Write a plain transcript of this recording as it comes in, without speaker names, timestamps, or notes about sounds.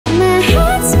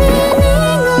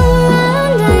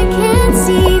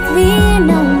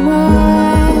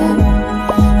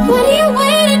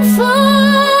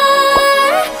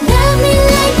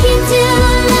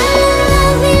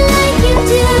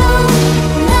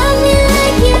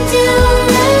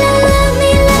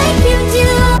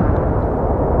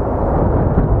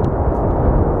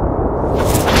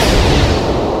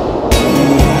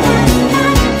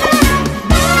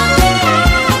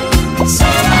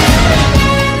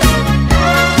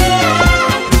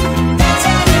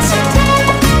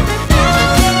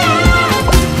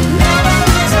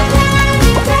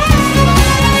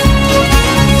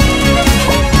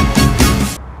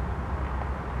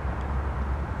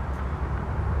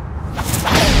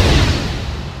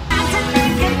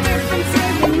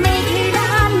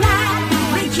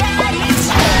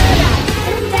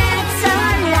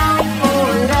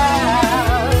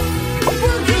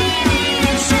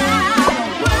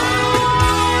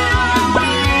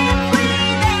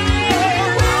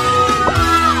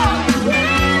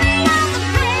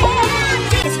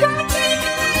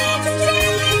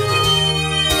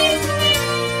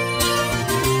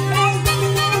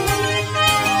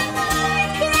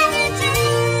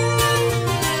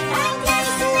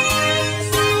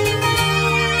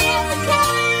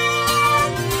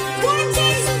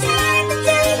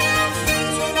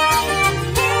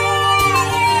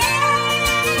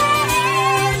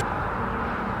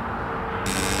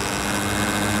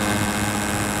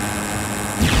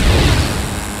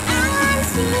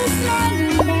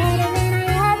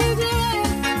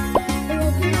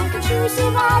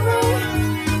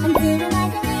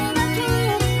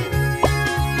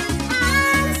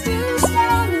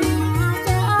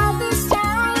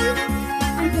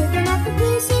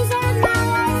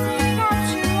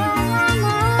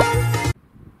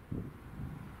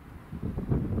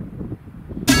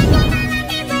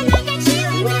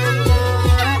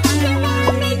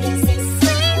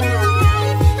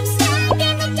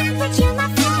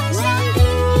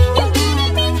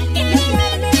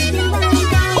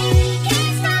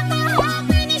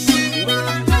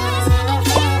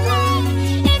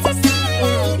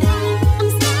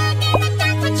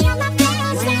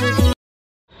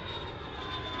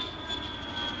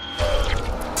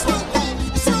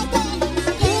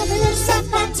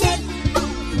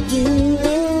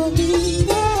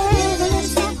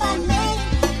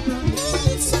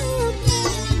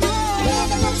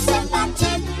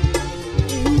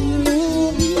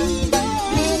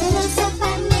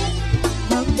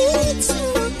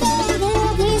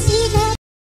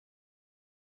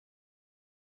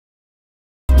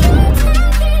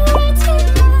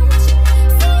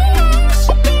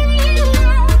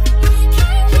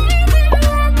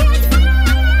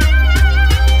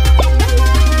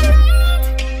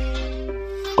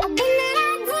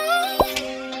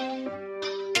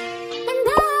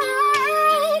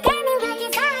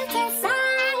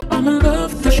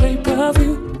love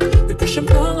you. We push and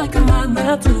pull like a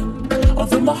magnet do.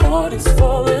 Although my heart is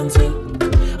falling too,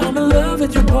 I'm in love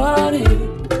with your body.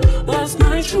 Last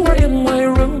night you were in my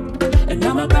room, and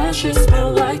now my bed sheets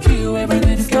smell like you. Every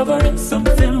day discovering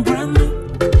something brand new.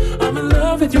 I'm in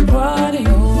love with your body.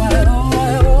 Oh, I, oh,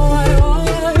 I, oh, I, oh,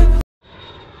 I.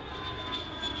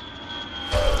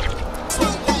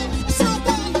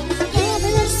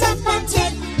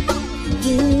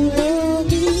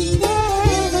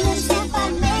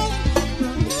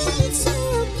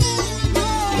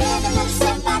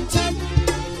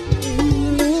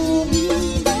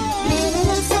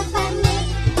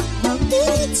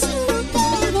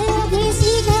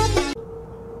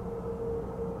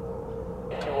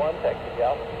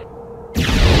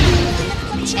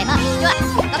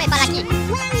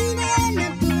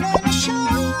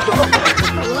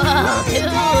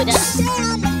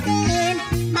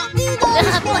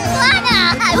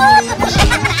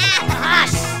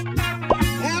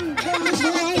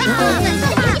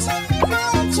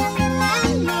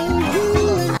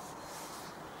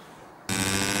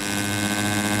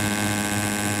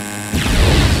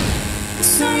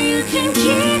 So you can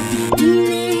keep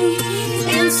me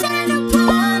inside the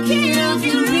pocket of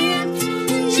your ripped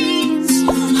jeans,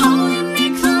 holding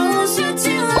me closer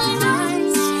till our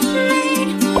eyes meet.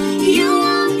 You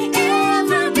won't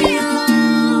ever be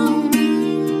alone.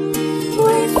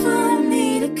 Wait for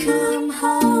me to come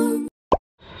home.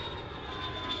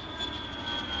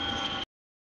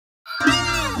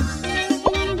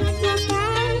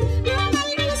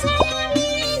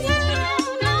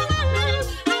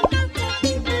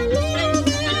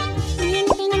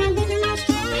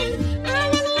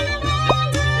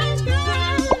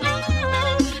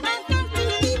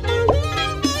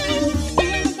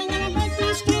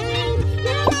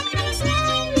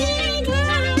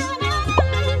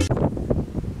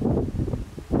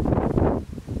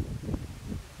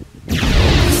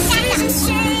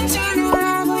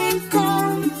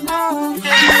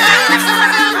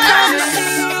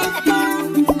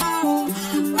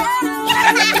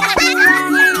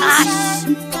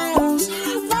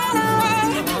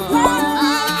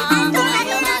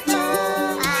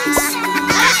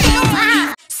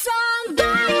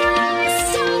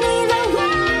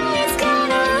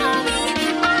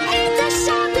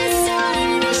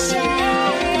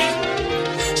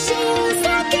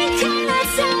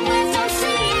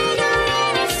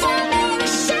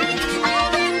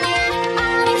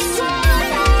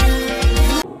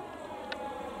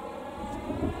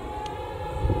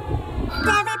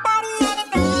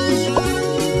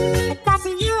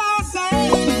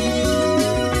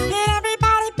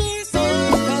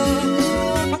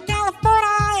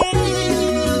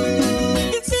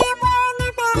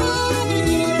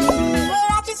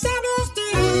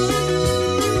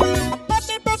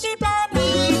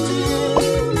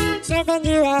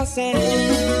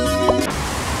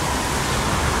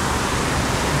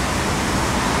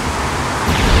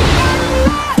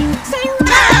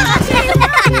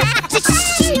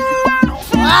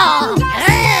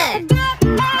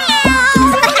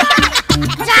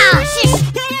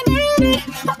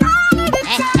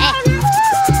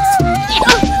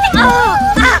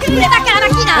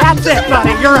 That's it,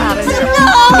 buddy. You're out of here.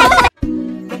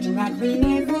 No! Looking like we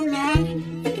never met,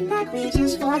 looking like we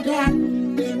just forget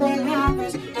we were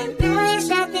lovers. And now it's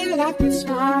something like this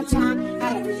small time.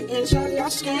 Every inch of your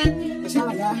skin is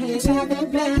all your hands have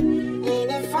been.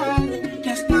 Ain't it funny?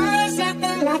 Cause now it's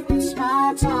something like this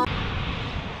small time.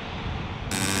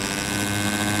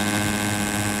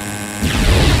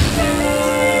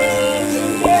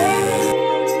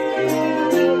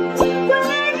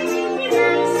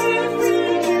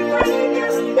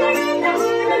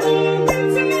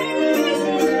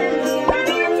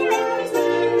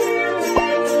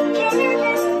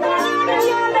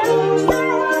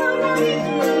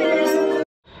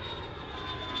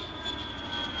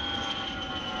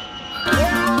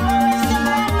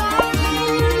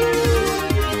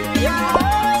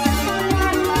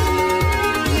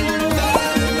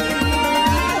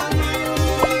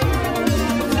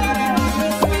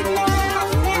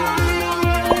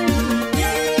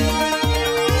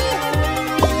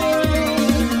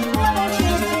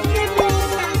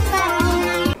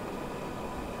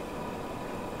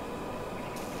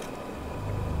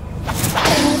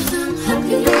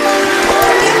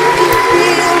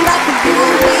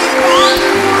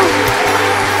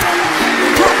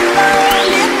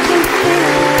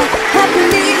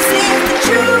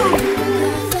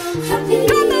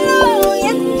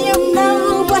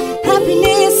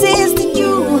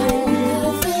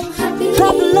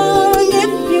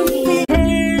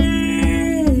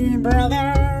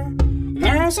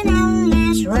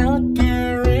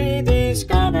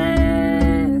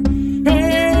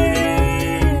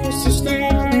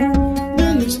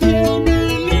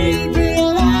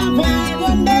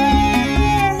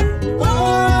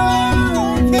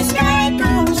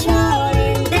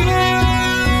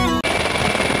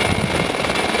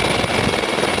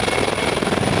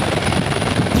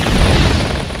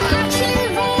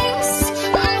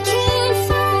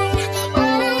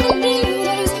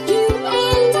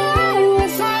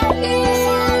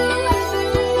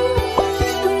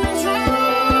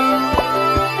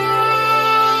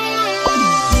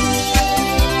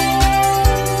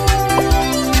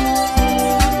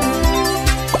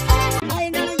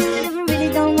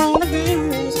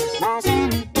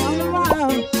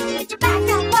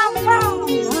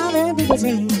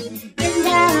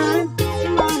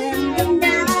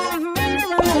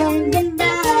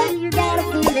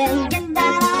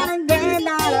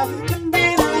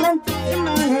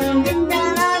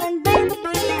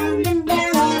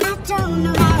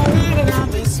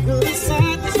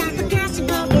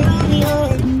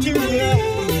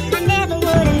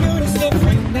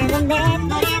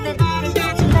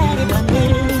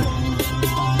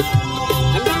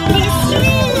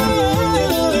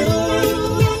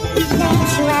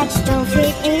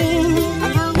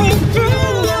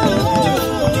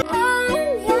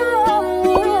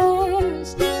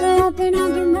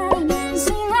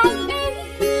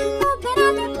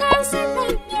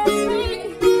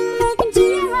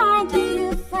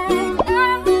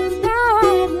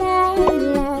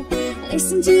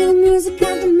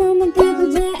 the moment that